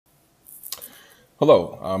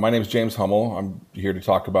Hello, my name is James Hummel. I'm here to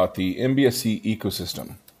talk about the MBSE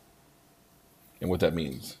ecosystem and what that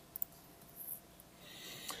means.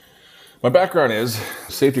 My background is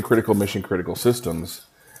safety critical, mission critical systems.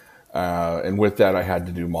 And with that, I had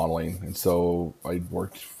to do modeling. And so I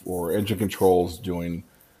worked for engine controls doing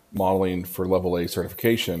modeling for level A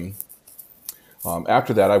certification.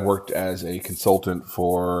 After that, I worked as a consultant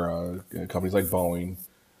for companies like Boeing,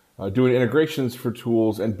 doing integrations for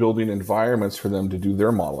tools and building environments for them to do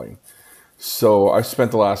their modeling. So I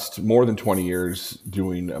spent the last more than 20 years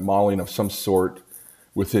doing modeling of some sort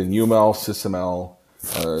within UML,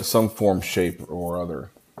 SysML, some form, shape, or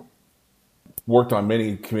other. Worked on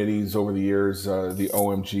many committees over the years, the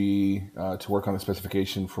OMG, to work on the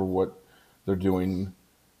specification for what they're doing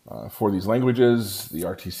for these languages, the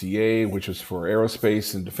RTCA, which is for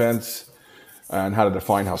aerospace and defense, and how to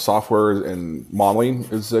define how software and modeling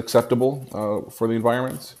is acceptable for the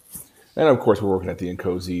environments. And of course, we're working at the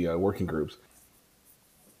EcoSystem working groups.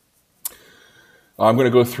 I'm going to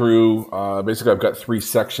go through, basically I've got three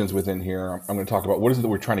sections within here. I'm going to talk about what is it that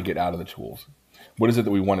we're trying to get out of the tools? What is it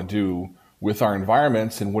that we want to do with our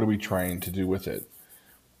environments, and what are we trying to do with it?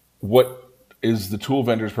 What is the tool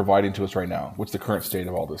vendors providing to us right now? What's the current state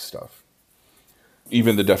of all this stuff?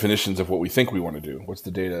 Even the definitions of what we think we want to do. What's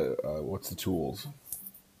the data? What's the tools?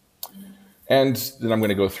 And then I'm going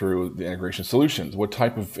to go through the integration solutions. What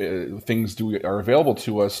type of things are available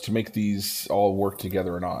to us to make these all work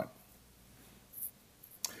together or not?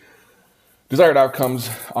 Desired outcomes,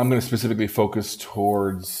 I'm going to specifically focus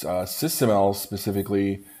towards SysML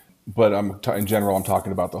specifically, but in general, I'm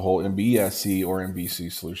talking about the whole MBSE or MBC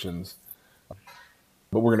solutions.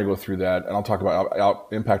 But we're going to go through that, and I'll talk about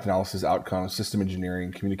impact analysis, outcomes, system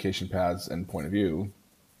engineering, communication paths, and point of view.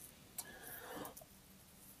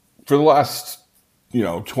 For the last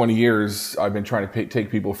 20 years, I've been trying to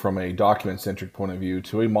take people from a document-centric point of view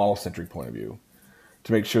to a model-centric point of view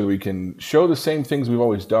to make sure that we can show the same things we've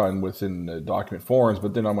always done within the document forms,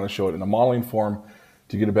 but then I'm going to show it in a modeling form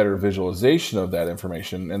to get a better visualization of that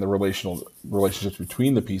information and the relationships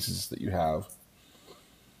between the pieces that you have,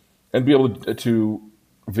 and be able to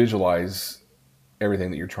visualize everything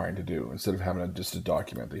that you're trying to do instead of having just a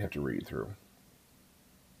document that you have to read through.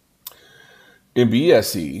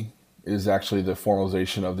 MBSE is actually the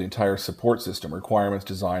formalization of the entire support system: requirements,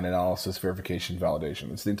 design, analysis, verification,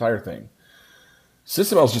 validation. It's the entire thing.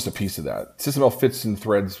 SysML is just a piece of that. SysML fits and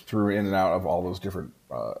threads through in and out of all those different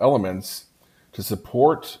elements to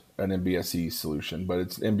support an MBSE solution, but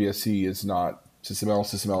MBSE is not SysML.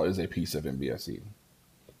 SysML is a piece of MBSE.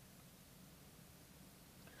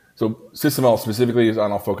 So SysML specifically, and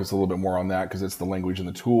I'll focus a little bit more on that because it's the language and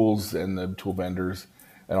the tools and the tool vendors,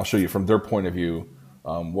 and I'll show you from their point of view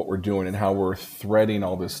what we're doing and how we're threading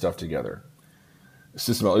all this stuff together.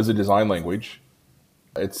 SysML is a design language.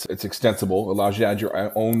 It's extensible, allows you to add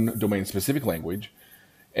your own domain-specific language,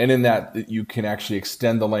 and in that you can actually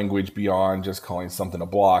extend the language beyond just calling something a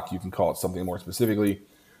block. You can call it something more specifically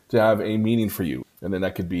to have a meaning for you, and then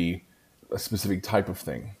that could be a specific type of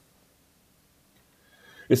thing.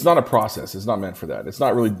 It's not a process. It's not meant for that. It's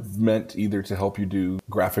not really meant either to help you do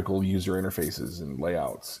graphical user interfaces and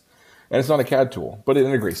layouts. And it's not a CAD tool, but it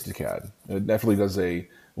integrates to CAD. It definitely does a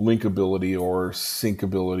linkability or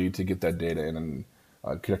syncability to get that data in and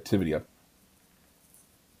connectivity up.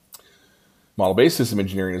 Model-based system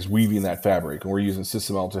engineering is weaving that fabric, and we're using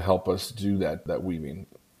SysML to help us do that weaving.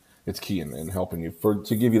 It's key in helping you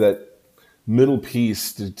to give you that middle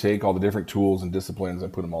piece to take all the different tools and disciplines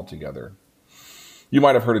and put them all together. You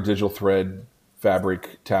might have heard of digital thread,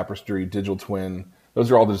 fabric, tapestry, digital twin. Those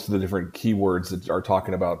are all just the different keywords that are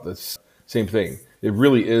talking about this same thing. It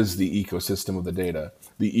really is the ecosystem of the data,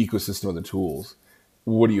 the ecosystem of the tools.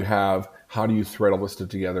 What do you have? How do you thread all this stuff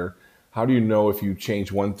together? How do you know if you change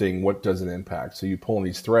one thing, what does it impact? So you pull in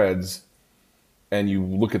these threads and you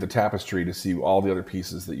look at the tapestry to see all the other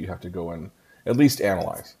pieces that you have to go and at least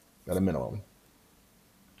analyze at a minimum.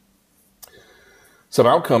 Some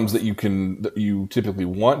outcomes that you typically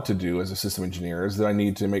want to do as a system engineer is that I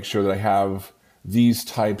need to make sure that I have these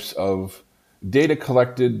types of data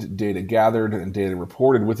collected, data gathered, and data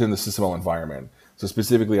reported within the SysML environment. So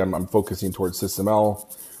specifically, I'm focusing towards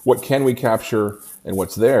SysML. What can we capture and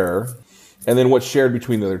what's there? And then what's shared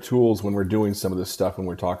between the other tools when we're doing some of this stuff when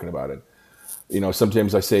we're talking about it.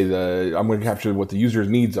 Sometimes I say that I'm going to capture what the user's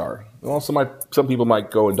needs are. Well, some people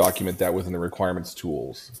might go and document that within the requirements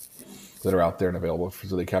tools that are out there and available,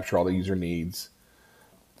 so they capture all the user needs.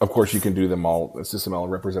 Of course, you can do them all. SysML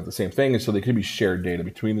represent the same thing, and so they could be shared data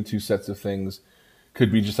between the two sets of things.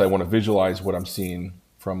 Could be just I want to visualize what I'm seeing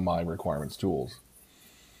from my requirements tools.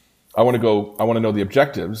 I want to know the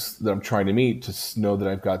objectives that I'm trying to meet to know that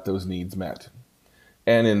I've got those needs met.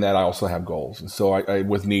 And in that, I also have goals. And so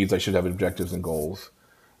with needs, I should have objectives and goals.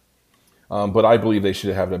 But I believe they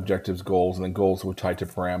should have objectives, goals, and then goals will tie to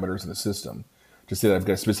parameters in the system. To say that I've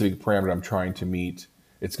got a specific parameter I'm trying to meet,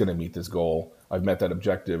 it's going to meet this goal. I've met that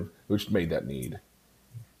objective, which made that need.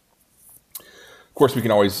 Of course, we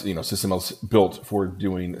can always, system is built for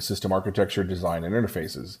doing system architecture, design, and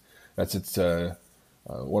interfaces. That's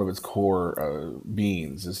one of its core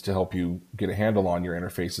beings is to help you get a handle on your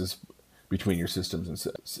interfaces between your systems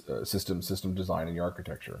and system design and your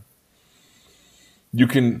architecture. You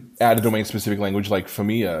can add a domain-specific language like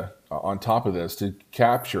FMEA on top of this to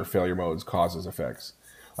capture failure modes, causes, effects.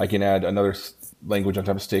 I can add another language on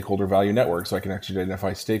top of stakeholder value network, so I can actually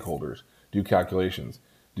identify stakeholders, do calculations,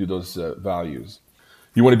 do those values.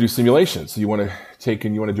 You want to do simulations, so you want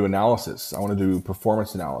to do analysis. I want to do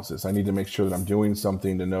performance analysis. I need to make sure that I'm doing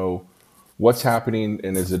something to know what's happening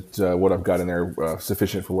and is it what I've got in there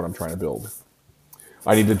sufficient for what I'm trying to build.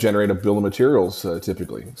 I need to generate a bill of materials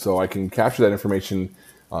typically. So I can capture that information.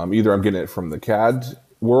 Either I'm getting it from the CAD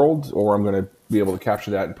world or I'm going to be able to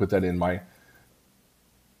capture that and put that in my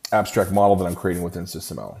abstract model that I'm creating within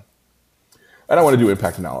SysML. And I want to do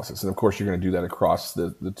impact analysis. And of course, you're going to do that across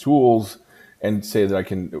the tools and say that I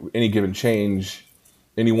can, any given change,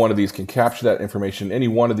 any one of these can capture that information. Any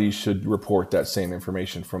one of these should report that same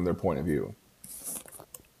information from their point of view.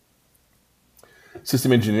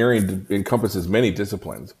 System engineering encompasses many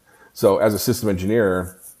disciplines. So as a system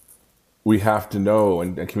engineer, we have to know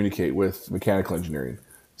and communicate with mechanical engineering,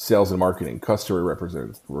 sales and marketing, customer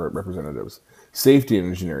representatives, safety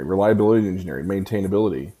engineering, reliability engineering,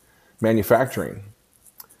 maintainability, manufacturing.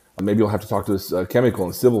 Maybe you'll have to talk to chemical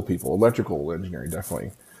and civil people, electrical engineering,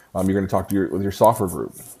 definitely. You're going to talk with your software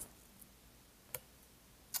group.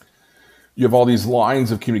 You have all these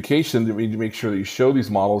lines of communication that we need to make sure that you show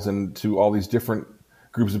these models and to all these different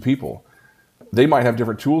groups of people. They might have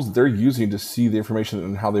different tools that they're using to see the information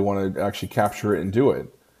and how they want to actually capture it and do it.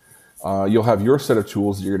 You'll have your set of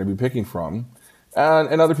tools that you're going to be picking from.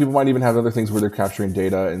 And other people might even have other things where they're capturing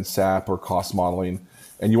data in SAP or cost modeling,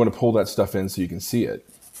 and you want to pull that stuff in so you can see it.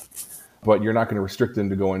 But you're not going to restrict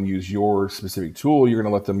them to go and use your specific tool. You're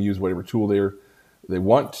going to let them use whatever tool they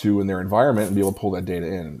want to in their environment and be able to pull that data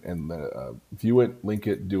in and view it, link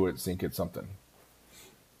it, do it, sync it, something.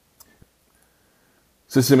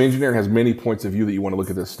 System engineering has many points of view that you want to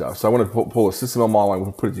look at this stuff. So I want to pull a SysML model, I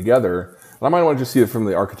want to put it together, and I might want to just see it from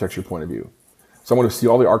the architecture point of view. So I want to see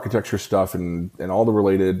all the architecture stuff and all the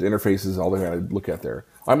related interfaces, all that I look at there.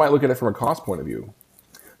 I might look at it from a cost point of view.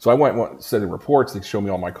 So I might want a set of reports that show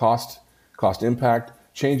me all my cost impact,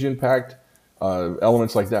 change impact,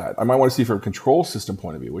 elements like that. I might want to see from a control system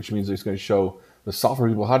point of view, which means it's going to show the software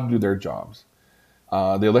people how to do their jobs,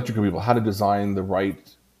 the electrical people how to design the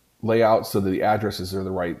right layout so that the addresses are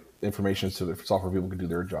the right information so that software people can do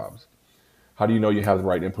their jobs. How do you know you have the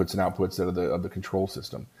right inputs and outputs of the control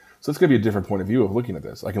system? So it's going to be a different point of view of looking at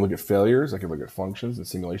this. I can look at failures, I can look at functions and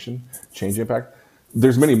simulation, change impact.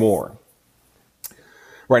 There's many more.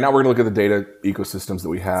 Right now, we're going to look at the data ecosystems that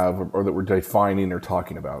we have or that we're defining or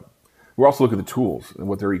talking about. We'll also look at the tools and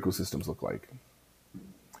what their ecosystems look like.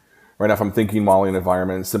 Right now, if I'm thinking modeling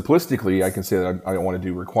environment, simplistically, I can say that I want to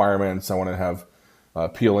do requirements. I want to have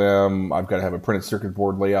PLM. I've got to have a printed circuit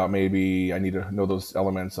board layout, maybe. I need to know those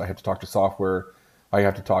elements. I have to talk to software. I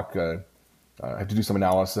have to talk, I have to do some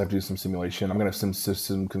analysis. I have to do some simulation. I'm going to have some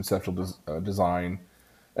system conceptual design.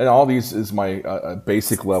 And all these is my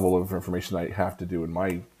basic level of information I have to do in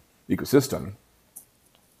my ecosystem.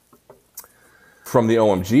 From the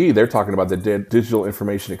OMG, they're talking about the digital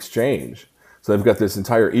information exchange. So they've got this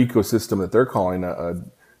entire ecosystem that they're calling a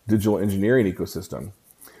digital engineering ecosystem,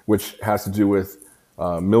 which has to do with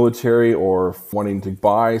military or wanting to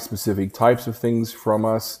buy specific types of things from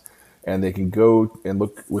us. And they can go and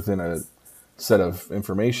look within a set of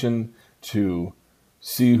information to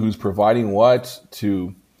see who's providing what,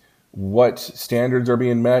 to what standards are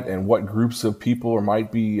being met and what groups of people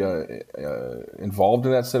might be involved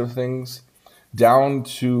in that set of things, down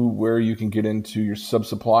to where you can get into your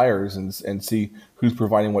sub-suppliers and see who's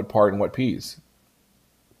providing what part and what piece.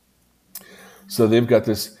 So they've got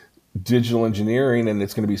this digital engineering, and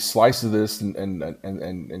it's going to be slices of this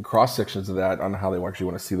and cross-sections of that on how they actually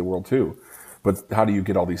want to see the world too. But how do you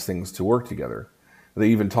get all these things to work together? They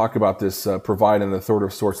even talk about this provide an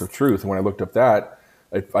authoritative source of truth. And when I looked up that,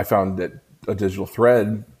 I found that a digital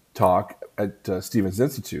thread talk at Stevens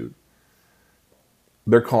Institute,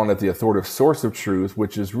 they're calling it the authoritative source of truth,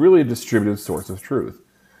 which is really a distributed source of truth.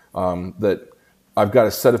 That I've got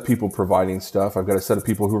a set of people providing stuff. I've got a set of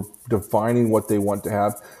people who are defining what they want to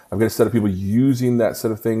have. I've got a set of people using that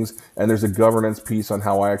set of things. And there's a governance piece on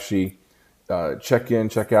how I actually check in,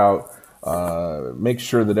 check out, make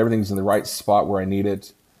sure that everything's in the right spot where I need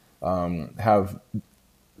it, have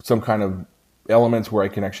some kind of elements where I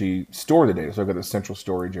can actually store the data. So I've got the central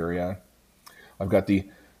storage area. I've got the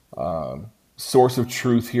source of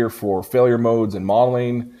truth here for failure modes and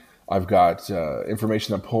modeling. I've got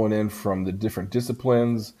information I'm pulling in from the different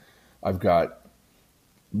disciplines. I've got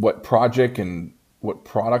what project and what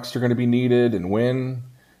products are going to be needed and when.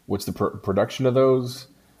 What's the production of those?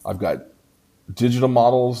 I've got digital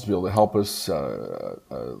models to be able to help us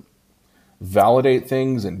validate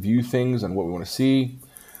things and view things and what we want to see.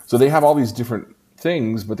 So they have all these different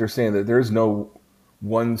things, but they're saying that there is no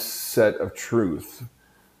one set of truth.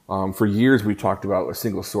 For years, we talked about a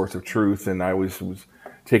single source of truth, and I was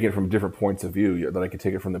taking it from different points of view. That I could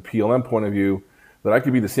take it from the PLM point of view, that I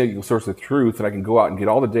could be the single source of truth, and I can go out and get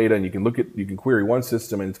all the data, and you can query one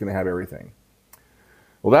system, and it's going to have everything.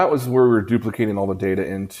 Well, that was where we were duplicating all the data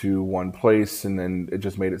into one place, and then it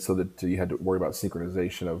just made it so that you had to worry about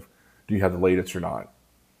synchronization of, do you have the latest or not?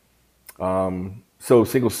 So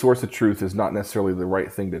single source of truth is not necessarily the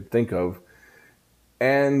right thing to think of.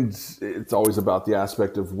 And it's always about the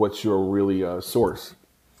aspect of what's your really source.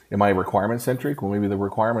 Am I requirement-centric? Well, maybe the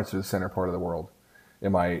requirements are the center part of the world.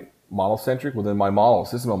 Am I model-centric? Well, then my model,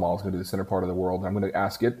 system model, is going to be the center part of the world. I'm going to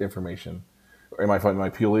ask it information. Am I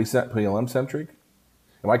PLM-centric?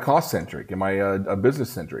 Am I cost-centric? Am I a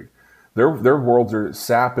business-centric? Their worlds are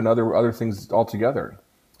SAP and other things altogether.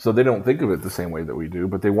 So they don't think of it the same way that we do,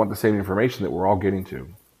 but they want the same information that we're all getting to.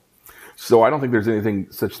 So I don't think there's anything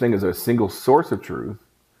such thing as a single source of truth,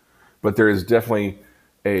 but there is definitely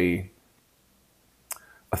a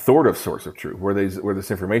authoritative source of truth where this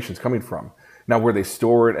information is coming from. Now, where they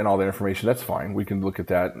store it and all that information, that's fine. We can look at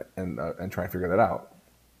that and try and figure that out.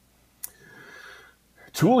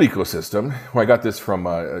 Tool ecosystem, well, I got this from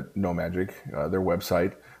No Magic, their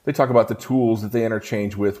website. They talk about the tools that they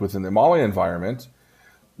interchange within the modeling environment.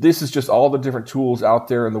 This is just all the different tools out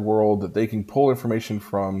there in the world that they can pull information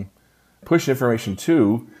from, push information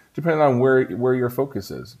to, depending on where your focus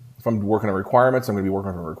is. If I'm working on requirements, I'm going to be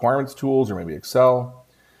working on requirements tools or maybe Excel.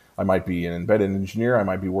 I might be an embedded engineer. I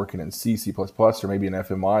might be working in C, C++, or maybe an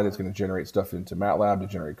FMI that's going to generate stuff into MATLAB to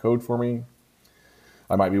generate code for me.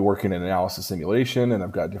 I might be working in analysis simulation, and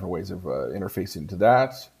I've got different ways of interfacing to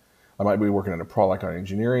that. I might be working in a product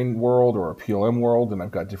engineering world or a PLM world, and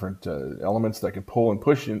I've got different elements that I can pull and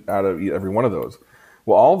push out of every one of those.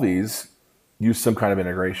 Well, all these use some kind of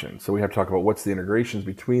integration. So we have to talk about what's the integrations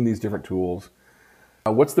between these different tools.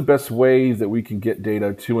 What's the best way that we can get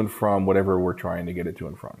data to and from whatever we're trying to get it to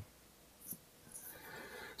and from?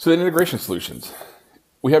 So then integration solutions.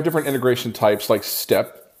 We have different integration types like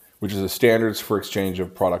STEP, which is the standards for exchange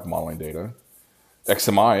of product modeling data.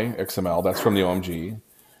 XMI, XML, that's from the OMG.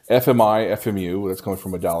 FMI, FMU, that's coming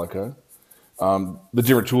from Medallica. The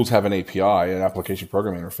different tools have an API, an application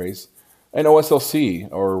programming interface. And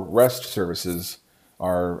OSLC, or REST services,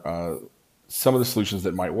 are some of the solutions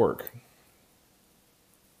that might work.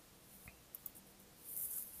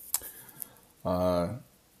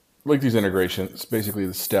 Like these integrations, basically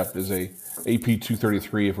the STEP is a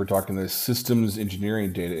AP233 if we're talking the Systems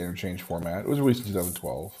Engineering Data Interchange format. It was released in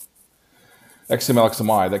 2012. XML,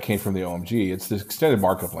 XMI, that came from the OMG. It's the extended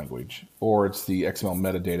markup language, or it's the XML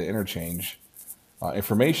metadata interchange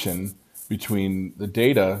information between the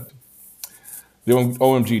data. The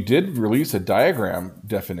OMG did release a diagram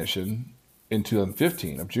definition in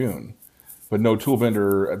 2015 of June, but no tool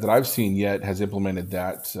vendor that I've seen yet has implemented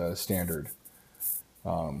that standard.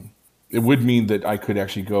 It would mean that I could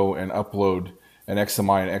actually go and upload an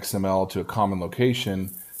XMI and XML to a common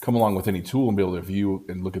location, come along with any tool and be able to view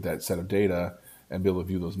and look at that set of data and be able to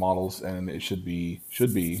view those models, and it should be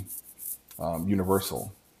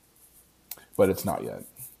universal, but it's not yet.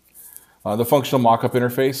 The functional mockup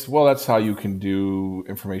interface, well, that's how you can do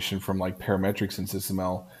information from like parametrics in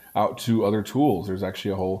SysML out to other tools. There's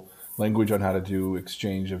actually a whole language on how to do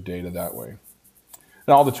exchange of data that way.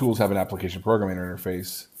 And all the tools have an application programming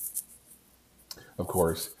interface, of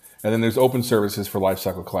course. And then there's open services for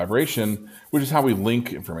lifecycle collaboration, which is how we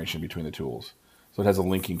link information between the tools. So it has a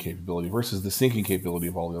linking capability versus the syncing capability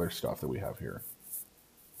of all the other stuff that we have here.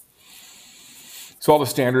 So all the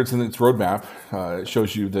standards and its roadmap, it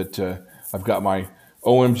shows you that I've got my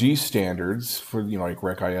OMG standards for like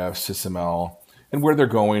RecIF, SysML, and where they're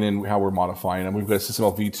going and how we're modifying them. We've got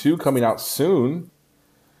SysML v2 coming out soon.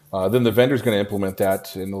 Then the vendor's going to implement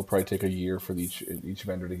that, and it'll probably take a year for each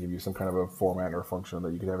vendor to give you some kind of a format or a function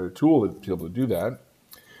that you can have a tool to be able to do that.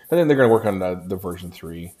 And then they're going to work on the version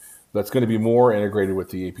 3 that's going to be more integrated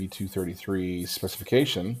with the AP233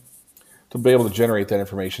 specification to be able to generate that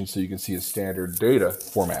information so you can see a standard data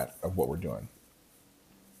format of what we're doing.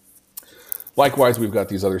 Likewise, we've got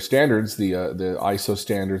these other standards, the ISO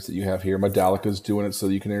standards that you have here. Medallica's doing it so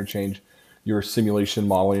that you can interchange your simulation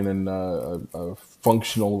modeling and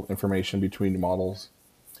functional information between the models.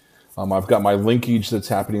 I've got my linkage that's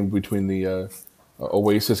happening between the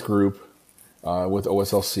OASIS group with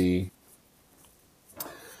OSLC.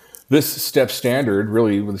 This step standard,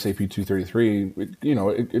 really, with this AP233,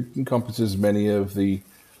 it encompasses many of the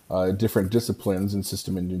different disciplines in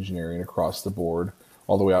system engineering across the board,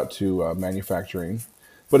 all the way out to manufacturing.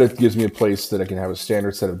 But it gives me a place that I can have a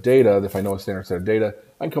standard set of data. If I know a standard set of data,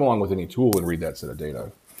 I can come along with any tool and read that set of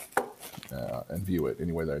data and view it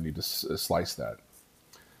any way that I need to slice that.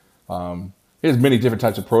 It has many different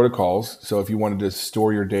types of protocols. So if you wanted to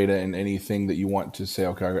store your data in anything that you want to say,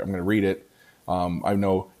 okay, I'm going to read it. I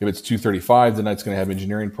know if it's 235, then it's going to have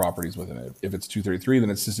engineering properties within it. If it's 233, then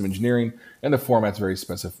it's system engineering, and the format's very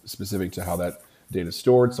specific to how that data is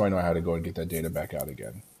stored, so I know how to go and get that data back out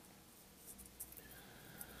again.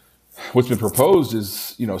 What's been proposed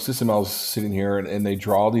is, SysML's sitting here and they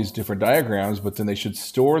draw these different diagrams, but then they should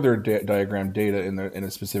store their diagram data in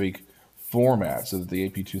a specific format so that the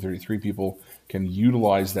AP233 people can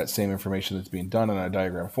utilize that same information that's being done in a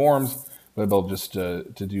diagram forms, but they'll just to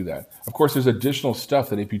do that. Of course, there's additional stuff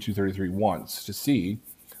that AP233 wants to see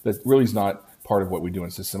that really is not part of what we do in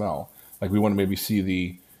SysML. Like we want to maybe see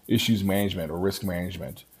the issues management or risk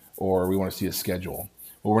management, or we want to see a schedule.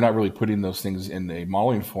 Well, we're not really putting those things in a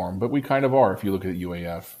modeling form, but we kind of are. If you look at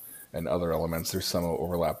UAF and other elements, there's some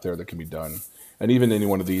overlap there that can be done. And even any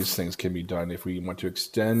one of these things can be done if we want to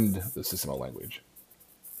extend the SysML language.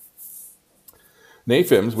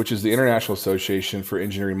 NAFIMS, which is the International Association for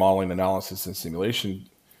Engineering Modeling, Analysis, and Simulation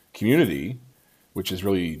Community, which is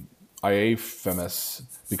really IAFMS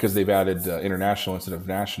because they've added international instead of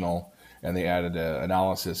national, and they added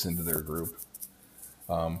analysis into their group.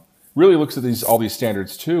 Really looks at all these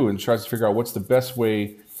standards too and tries to figure out what's the best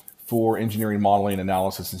way for engineering modeling,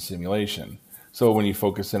 analysis, and simulation. So when you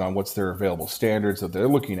focus in on what's their available standards that they're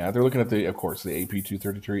looking at the, of course, the AP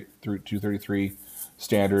 233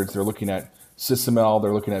 standards. They're looking at SysML.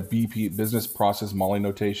 They're looking at BP, business process modeling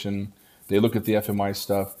notation. They look at the FMI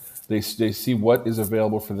stuff. They see what is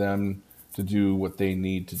available for them to do what they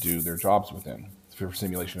need to do their jobs within for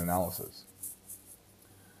simulation analysis.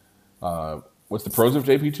 What's the pros of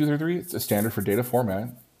AP233? It's a standard for data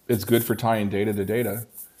format. It's good for tying data to data.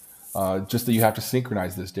 Just that you have to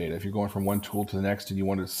synchronize this data. If you're going from one tool to the next and you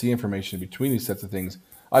want to see information between these sets of things,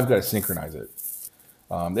 I've got to synchronize it.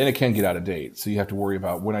 Then it can get out of date. So you have to worry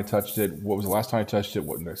about when I touched it, what was the last time I touched it,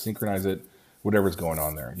 when did I synchronize it, whatever's going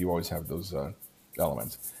on there. You always have those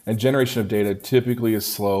elements. And generation of data typically is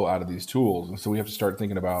slow out of these tools. And so we have to start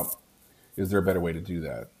thinking about, is there a better way to do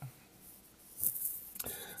that?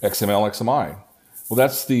 XML, XMI. Well,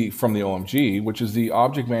 that's from the OMG, which is the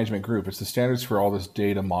Object Management Group. It's the standards for all this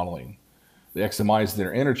data modeling. The XMI is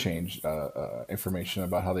their interchange information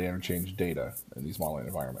about how they interchange data in these modeling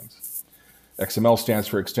environments. XML stands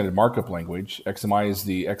for Extended Markup Language. XMI is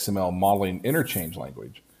the XML Modeling Interchange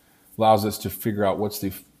Language. Allows us to figure out what's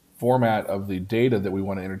the format of the data that we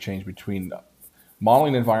want to interchange between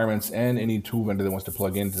modeling environments and any tool vendor that wants to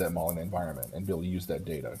plug into that modeling environment and be able to use that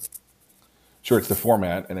data. Sure, it's the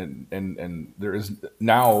format, and there's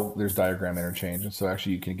diagram interchange, and so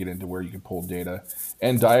actually you can get into where you can pull data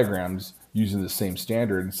and diagrams using the same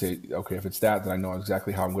standard and say, okay, if it's that, then I know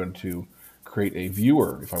exactly how I'm going to create a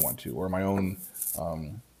viewer if I want to, or my own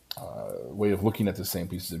way of looking at the same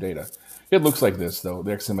pieces of data. It looks like this, though.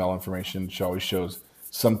 The XML information always shows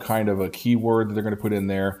some kind of a keyword that they're going to put in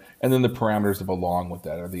there, and then the parameters that belong with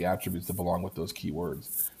that, or the attributes that belong with those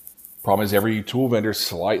keywords. Problem is every tool vendor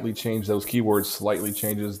slightly changes those keywords, slightly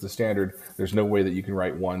changes the standard. There's no way that you can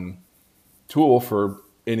write one tool for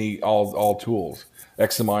all tools.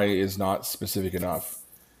 XMI is not specific enough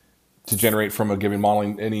to generate from a given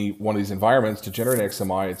modeling any one of these environments. To generate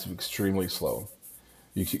XMI, it's extremely slow.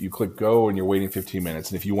 You click go and you're waiting 15 minutes.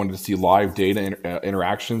 And if you wanted to see live data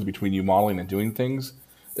interactions between you modeling and doing things,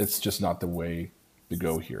 it's just not the way to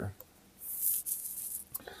go here.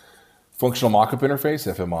 Functional Mockup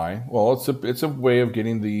Interface, FMI. Well, it's a way of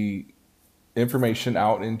getting the information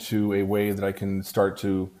out into a way that I can start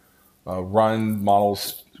to run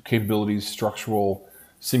models, capabilities, structural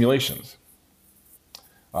simulations.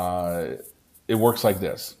 It works like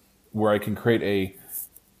this, where I can create a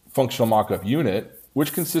functional mockup unit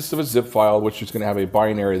which consists of a zip file, which is going to have a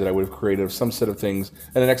binary that I would have created of some set of things,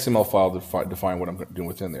 and an XML file to define what I'm doing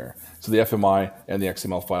within there. So the FMI and the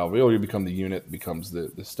XML file really become the unit, becomes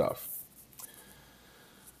the stuff.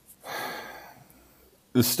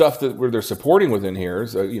 The stuff that where they're supporting within here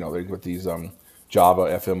is, they've got these Java,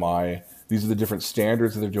 FMI. These are the different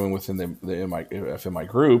standards that they're doing within the FMI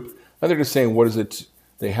group. And they're just saying, what is it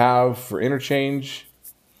they have for interchange?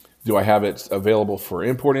 Do I have it available for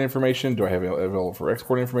importing information? Do I have it available for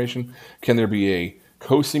exporting information? Can there be a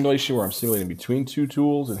co-simulation where I'm simulating between two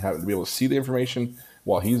tools and have to be able to see the information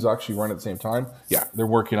while he's actually running at the same time? Yeah, they're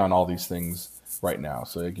working on all these things right now.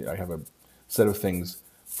 So I have a set of things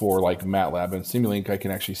for like MATLAB and Simulink. I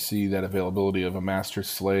can actually see that availability of a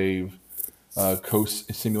master-slave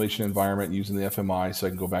co-simulation environment using the FMI, so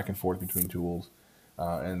I can go back and forth between tools.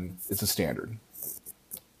 And it's a standard.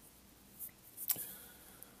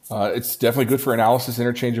 It's definitely good for analysis,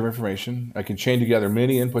 interchange of information. I can chain together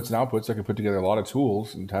many inputs and outputs. I can put together a lot of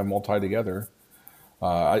tools and have them all tied together.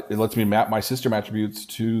 It lets me map my system attributes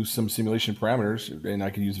to some simulation parameters, and I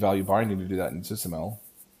can use value binding to do that in SysML.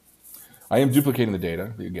 I am duplicating the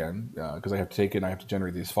data, again, because I have to take it and I have to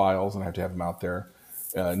generate these files, and I have to have them out there,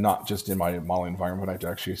 not just in my modeling environment, but I have to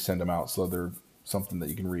actually send them out so they're something that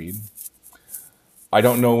you can read. I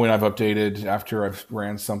don't know when I've updated after I've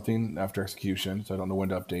ran something after execution, so I don't know when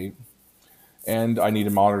to update. And I need to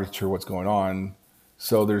monitor what's going on,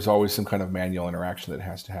 so there's always some kind of manual interaction that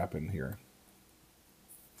has to happen here.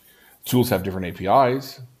 Tools have different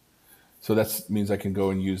APIs, so that means I can go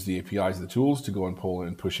and use the APIs of the tools to go and pull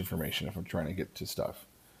and push information if I'm trying to get to stuff.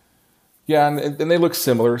 Yeah, and they look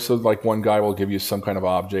similar, so like one guy will give you some kind of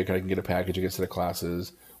object, and I can get a package, I get a set of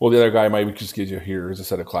classes. Well, the other guy might just give you, here's a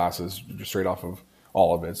set of classes just straight off of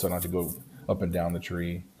all of it, so I don't have to go up and down the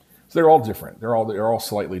tree. So they're all different. They're all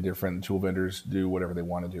slightly different. Tool vendors do whatever they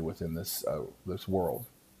want to do within this this world.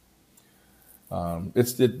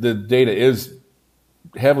 The data is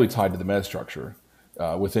heavily tied to the metastructure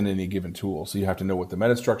within any given tool. So you have to know what the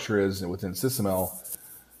metastructure is within SysML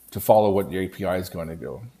to follow what your API is going to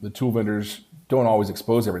go. The tool vendors don't always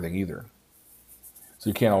expose everything either. So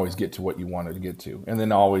you can't always get to what you wanted to get to. And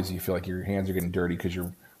then always you feel like your hands are getting dirty because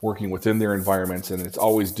you're working within their environments, and it's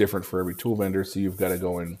always different for every tool vendor, so you've got to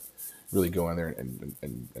go and really go in there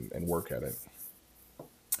and work at it.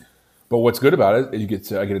 But what's good about it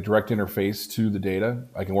is I get a direct interface to the data.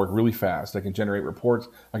 I can work really fast. I can generate reports.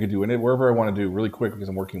 I can do it wherever I want to do really quick because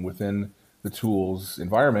I'm working within the tool's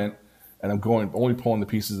environment, and I'm only pulling the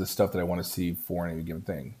pieces of the stuff that I want to see for any given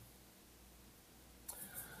thing.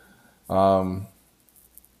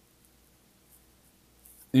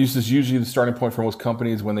 This is usually the starting point for most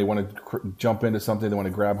companies when they want to jump into something, they want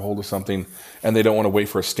to grab hold of something, and they don't want to wait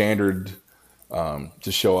for a standard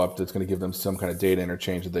to show up that's going to give them some kind of data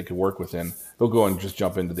interchange that they could work within. They'll go and just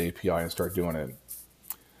jump into the API and start doing it.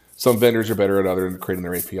 Some vendors are better at other than creating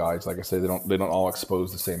their APIs. Like I say, they don't all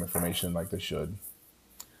expose the same information like they should.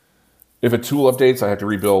 If a tool updates, I have to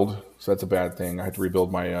rebuild, so that's a bad thing. I have to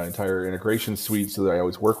rebuild my entire integration suite so that I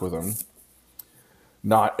always work with them.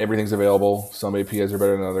 Not everything's available. Some APIs are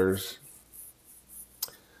better than others.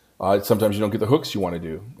 Sometimes you don't get the hooks you want to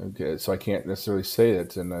do. Okay, so I can't necessarily say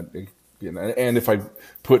it. And if I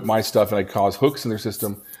put my stuff and I cause hooks in their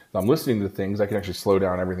system, if I'm listening to things, I can actually slow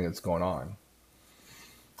down everything that's going on.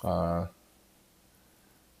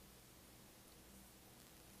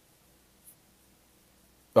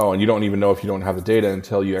 Oh, and you don't even know if you don't have the data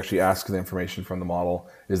until you actually ask the information from the model.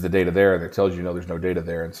 Is the data there? And it tells you, no, there's no data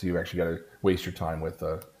there. And so you actually got to waste your time with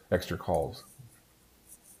extra calls.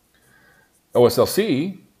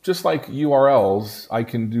 OSLC, just like URLs, I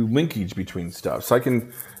can do linkage between stuff. So I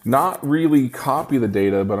can not really copy the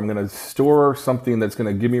data, but I'm going to store something that's going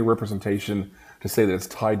to give me a representation to say that it's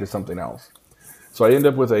tied to something else. So I end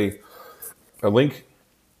up with a link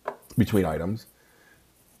between items,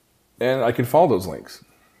 and I can follow those links.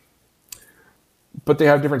 But they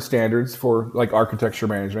have different standards for like architecture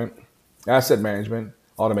management, asset management,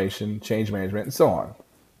 automation, change management, and so on.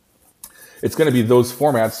 It's going to be those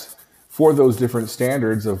formats for those different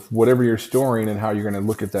standards of whatever you're storing and how you're going to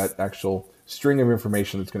look at that actual string of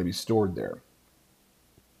information that's going to be stored there.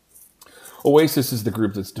 Oasis is the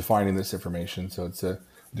group that's defining this information, so it's a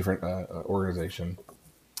different organization.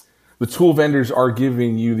 The tool vendors are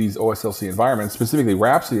giving you these OSLC environments, specifically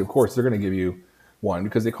Rhapsody, of course, they're going to give you one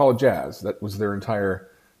because they call it Jazz. That was their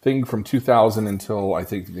entire thing from 2000 until I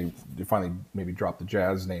think they finally maybe dropped the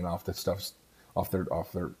Jazz name off the stuff off their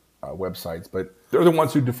websites. But they're the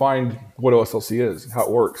ones who defined what OSLC is, how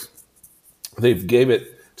it works. They gave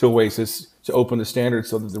it to Oasis to open the standard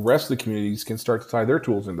so that the rest of the communities can start to tie their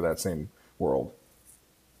tools into that same world.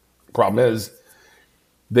 Problem is,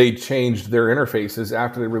 they changed their interfaces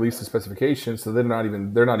after they released the specification, so they're not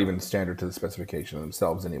even standard to the specification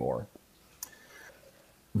themselves anymore.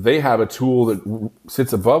 They have a tool that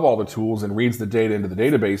sits above all the tools and reads the data into the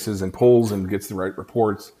databases and pulls and gets the right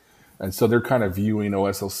reports. And so they're kind of viewing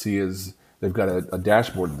OSLC as they've got a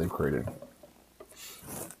dashboard that they've created.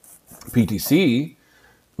 PTC,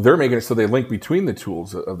 they're making it so they link between the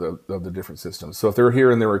tools of the different systems. So if they're here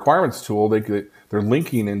in their requirements tool, they're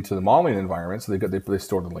linking into the modeling environment. So they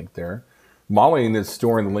store the link there. Modeling is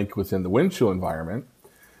storing the link within the Windchill environment.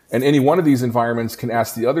 And any one of these environments can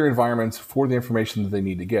ask the other environments for the information that they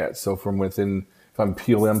need to get. So from within, if I'm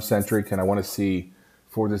PLM centric and I want to see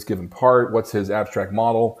for this given part, what's his abstract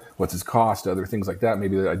model, what's his cost, other things like that.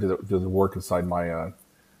 Maybe I did the work inside my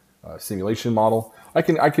simulation model. I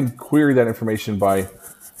can query that information by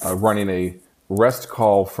running a REST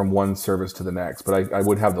call from one service to the next. But I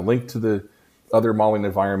would have the link to the other modeling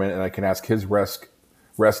environment, and I can ask his REST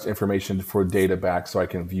information for data back, so I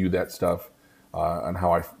can view that stuff on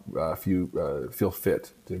how I feel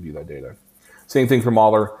fit to view that data. Same thing for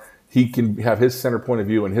Mahler. He can have his center point of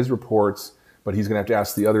view and his reports, but he's going to have to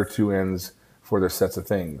ask the other two ends for their sets of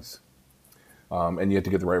things. And you have to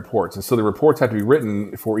get the right reports. And so the reports have to be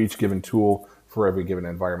written for each given tool for every given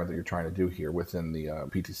environment that you're trying to do here within the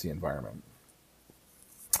PTC environment.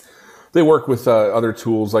 They work with other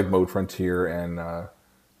tools like Mode Frontier and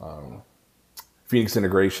Phoenix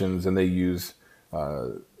integrations, and they use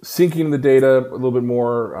syncing the data a little bit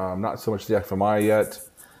more, not so much the FMI yet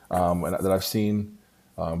that I've seen,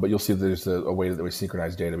 but you'll see that there's a way that we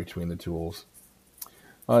synchronize data between the tools.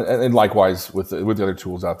 And likewise, with the other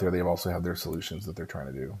tools out there, they also have their solutions that they're trying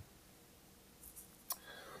to do.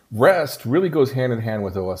 REST really goes hand in hand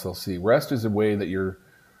with OSLC. REST is a way that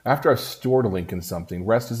after I've stored a link in something,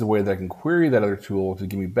 REST is a way that I can query that other tool to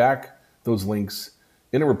give me back those links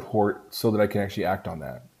in a report so that I can actually act on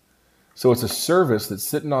that. So it's a service that's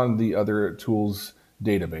sitting on the other tool's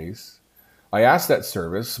database. I ask that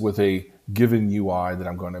service with a given UI that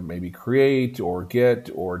I'm going to maybe create or get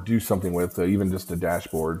or do something with, even just a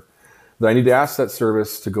dashboard, that I need to ask that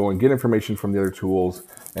service to go and get information from the other tools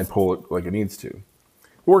and pull it like it needs to.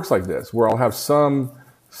 It works like this, where I'll have some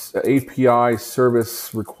API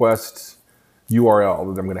service request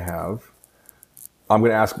URL that I'm going to have. I'm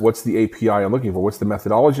going to ask what's the API I'm looking for, what's the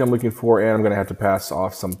methodology I'm looking for, and I'm going to have to pass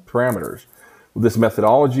off some parameters. This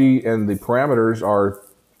methodology and the parameters are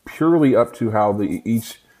purely up to how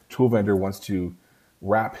each tool vendor wants to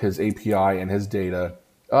wrap his API and his data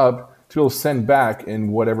up to be able to send back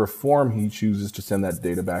in whatever form he chooses to send that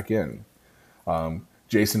data back in.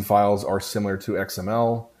 JSON files are similar to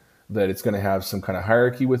XML, that it's going to have some kind of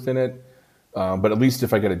hierarchy within it. But at least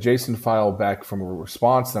if I get a JSON file back from a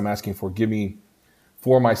response that I'm asking for, give me,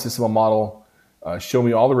 for my system model, show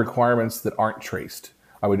me all the requirements that aren't traced.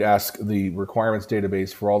 I would ask the requirements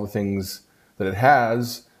database for all the things that it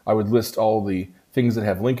has. I would list all the things that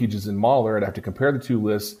have linkages in Mahler. I'd have to compare the two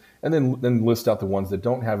lists and then list out the ones that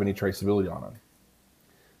don't have any traceability on them.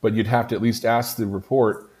 But you'd have to at least ask the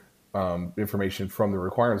report information from the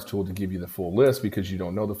requirements tool to give you the full list, because you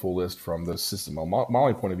don't know the full list from the system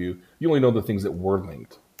modeling point of view. You only know the things that were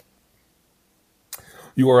linked.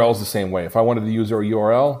 URL is the same way. If I wanted to use our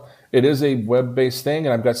URL, it is a web-based thing,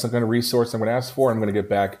 and I've got some kind of resource I'm going to ask for. I'm going to get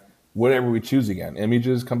back whatever we choose again.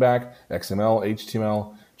 Images come back, XML,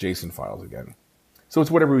 HTML, JSON files again. So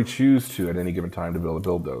it's whatever we choose to at any given time to be able to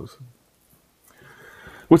build those.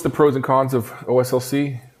 What's the pros and cons of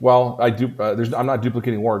OSLC? Well, I'm not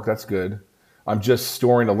duplicating work. That's good. I'm just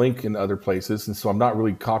storing a link in other places, and so I'm not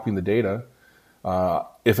really copying the data.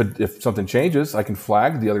 If something changes, I can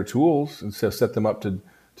flag the other tools and set them up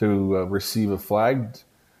to receive a flagged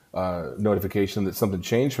notification that something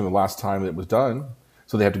changed from the last time it was done.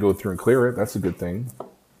 So they have to go through and clear it. That's a good thing.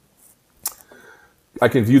 I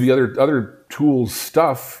can view the other tools'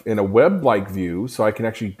 stuff in a web-like view, so I can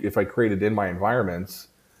actually, if I created in my environments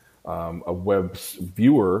a web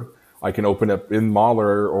viewer, I can open up in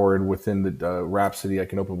Mahler or within the Rhapsody, I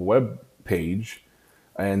can open a web page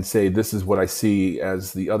and say, this is what I see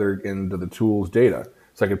as the other end of the tool's data.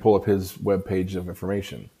 So I can pull up his web page of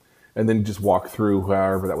information and then just walk through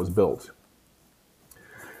however that was built.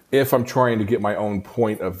 If I'm trying to get my own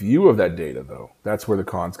point of view of that data, though, that's where the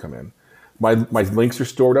cons come in. My links are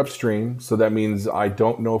stored upstream, so that means I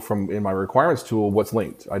don't know in my requirements tool what's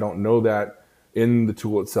linked. I don't know that in the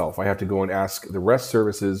tool itself. I have to go and ask the REST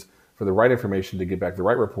services for the right information to get back the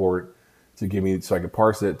right report to give me, so I can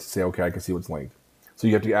parse it to say, okay, I can see what's linked. So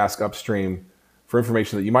you have to ask upstream for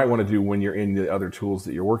information that you might want to do when you're in the other tools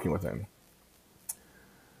that you're working within.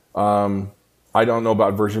 I don't know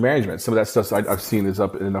about version management. Some of that stuff I've seen is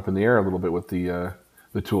up in the air a little bit with the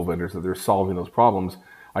the tool vendors that they're solving those problems.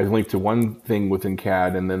 I link to one thing within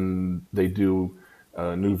CAD, and then they do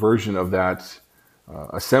a new version of that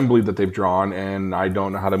assembly that they've drawn, and I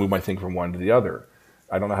don't know how to move my thing from one to the other.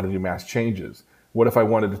 I don't know how to do mass changes. What if I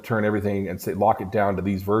wanted to turn everything and say lock it down to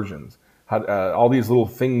these versions? All these little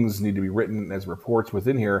things need to be written as reports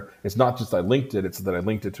within here. It's not just I linked it, it's that I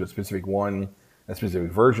linked it to a specific one, a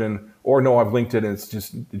specific version, or no, I've linked it and it's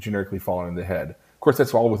just generically fallen in the head. Of course,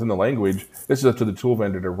 that's all within the language. This is up to the tool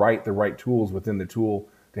vendor to write the right tools within the tool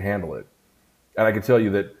to handle it. And I can tell you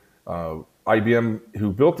that IBM,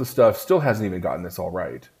 who built the stuff, still hasn't even gotten this all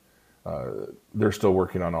right. They're still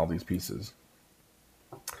working on all these pieces.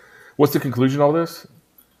 What's the conclusion of all this?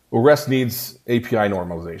 Well, REST needs API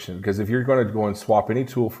normalization, because if you're going to go and swap any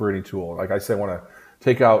tool for any tool, like I said, I want to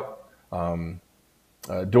take out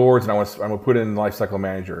doors and I want to put in Lifecycle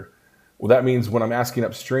Manager. Well, that means when I'm asking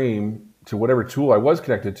upstream to whatever tool I was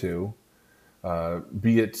connected to,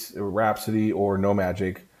 be it Rhapsody or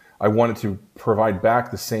NoMagic, I wanted to provide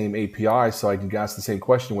back the same API so I can ask the same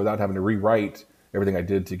question without having to rewrite everything I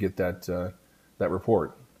did to get that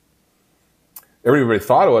report. Everybody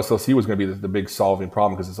thought OSLC was going to be the big solving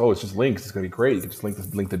problem because it's just links. It's going to be great. You can just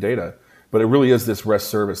link the data. But it really is this REST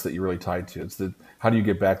service that you're really tied to. It's how do you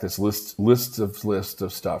get back this list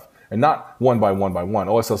of stuff, and not one by one by one.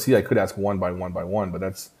 OSLC I could ask one by one, but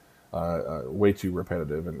that's way too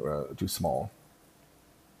repetitive and too small.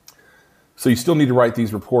 So you still need to write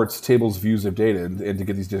these reports, tables, views of data, and to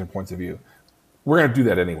get these different points of view. We're going to do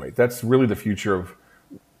that anyway. That's really the future of.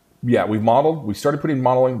 Yeah, we've modeled. We started putting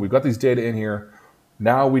modeling. We've got these data in here.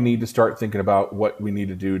 Now we need to start thinking about what we need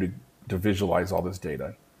to do to visualize all this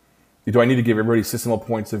data. Do I need to give everybody system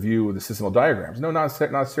points of view with the system diagrams? No, not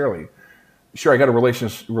necessarily. Sure, I got a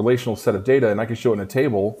relational set of data, and I can show it in a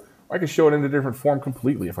table. Or I can show it in a different form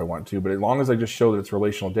completely if I want to. But as long as I just show that it's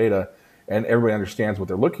relational data and everybody understands what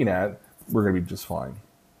they're looking at, we're going to be just fine.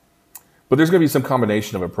 But there's going to be some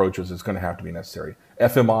combination of approaches that's going to have to be necessary.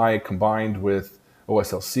 FMI combined with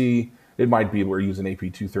OSLC, it might be we're using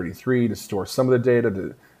AP233 to store some of the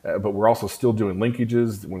data, but we're also still doing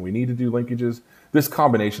linkages when we need to do linkages. This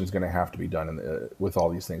combination is going to have to be done with all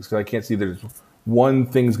these things, because I can't see there's one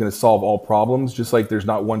thing is going to solve all problems, just like there's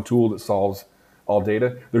not one tool that solves all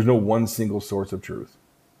data. There's no one single source of truth.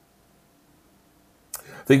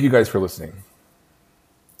 Thank you guys for listening.